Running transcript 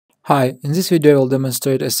Hi, in this video I will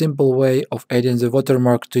demonstrate a simple way of adding the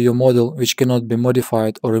watermark to your model which cannot be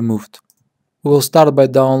modified or removed. We will start by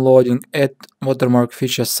downloading Add Watermark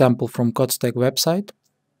Feature sample from CodeStack website.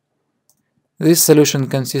 This solution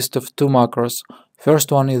consists of two macros.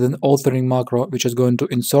 First one is an authoring macro which is going to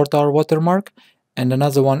insert our watermark, and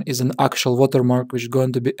another one is an actual watermark which is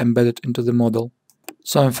going to be embedded into the model.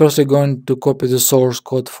 So I'm firstly going to copy the source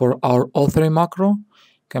code for our authoring macro,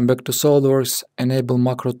 come back to SOLIDWORKS, enable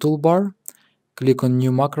macro toolbar, click on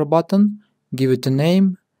new macro button, give it a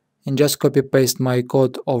name, and just copy paste my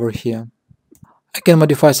code over here. I can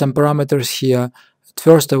modify some parameters here. At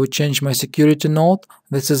first I will change my security node.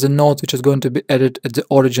 This is a node which is going to be added at the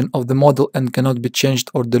origin of the model and cannot be changed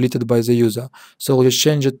or deleted by the user. So we'll just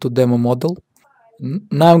change it to demo model.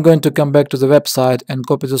 Now I'm going to come back to the website and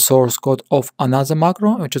copy the source code of another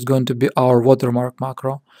macro, which is going to be our watermark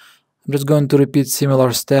macro. I'm just going to repeat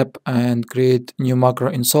similar step and create new macro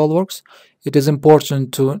in SOLIDWORKS. It is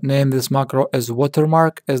important to name this macro as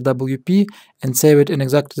watermark SWP and save it in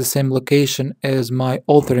exactly the same location as my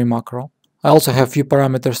authoring macro. I also have few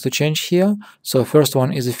parameters to change here. So first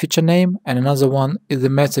one is a feature name and another one is the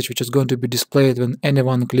message which is going to be displayed when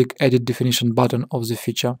anyone click edit definition button of the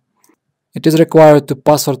feature. It is required to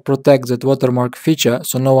password protect that watermark feature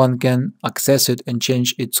so no one can access it and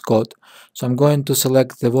change its code. So I'm going to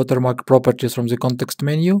select the watermark properties from the context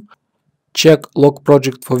menu, check log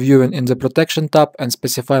project for viewing in the protection tab and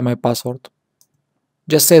specify my password.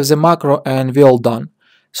 Just save the macro and we're all done.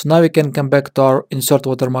 So now we can come back to our insert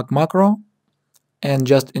watermark macro and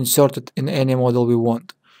just insert it in any model we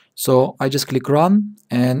want. So I just click run,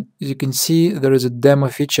 and as you can see there is a demo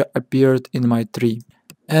feature appeared in my tree.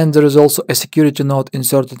 And there is also a security node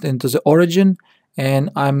inserted into the origin, and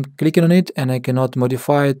I'm clicking on it and I cannot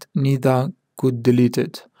modify it, neither could delete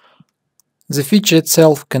it. The feature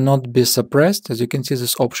itself cannot be suppressed. As you can see,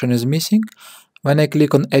 this option is missing. When I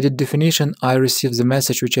click on edit definition, I receive the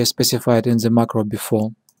message which I specified in the macro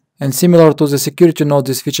before. And similar to the security node,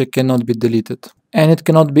 this feature cannot be deleted. And it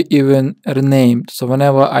cannot be even renamed. So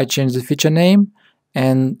whenever I change the feature name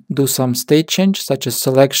and do some state change, such as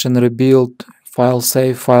selection, rebuild, file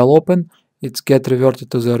save, file open, it's get reverted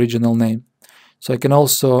to the original name. So I can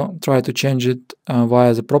also try to change it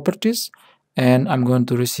via the properties, and I'm going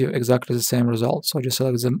to receive exactly the same result. So just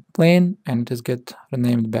select the plane and it is get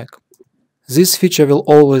renamed back. This feature will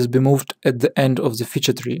always be moved at the end of the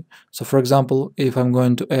feature tree. So for example, if I'm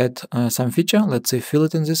going to add some feature, let's say fill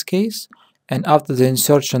it in this case, and after the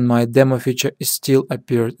insertion my demo feature is still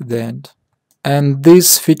appeared at the end. And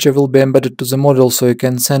this feature will be embedded to the model so you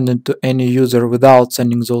can send it to any user without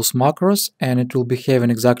sending those macros, and it will behave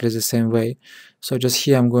in exactly the same way. So just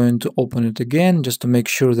here I'm going to open it again just to make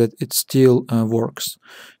sure that it still works.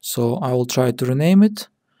 So I will try to rename it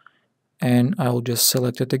and I will just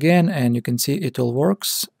select it again, and you can see it all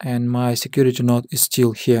works and my security node is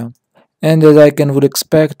still here. And as I would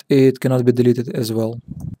expect, it cannot be deleted as well.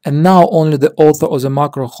 And now only the author of the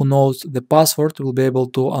macro who knows the password will be able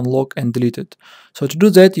to unlock and delete it. So to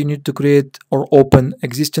do that, you need to create or open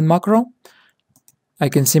existing macro. I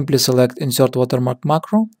can simply select insert watermark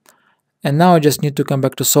macro. And now I just need to come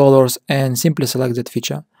back to SOLIDWORKS and simply select that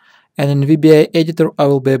feature. And in VBA editor, I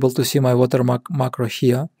will be able to see my watermark macro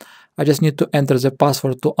here. I just need to enter the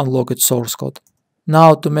password to unlock its source code.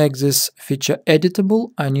 Now to make this feature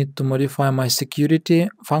editable, I need to modify my security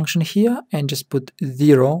function here and just put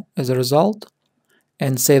 0 as a result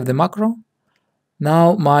and save the macro.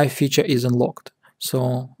 Now my feature is unlocked.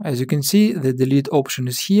 So as you can see, the delete option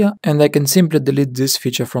is here and I can simply delete this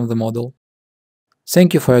feature from the model.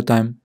 Thank you for your time.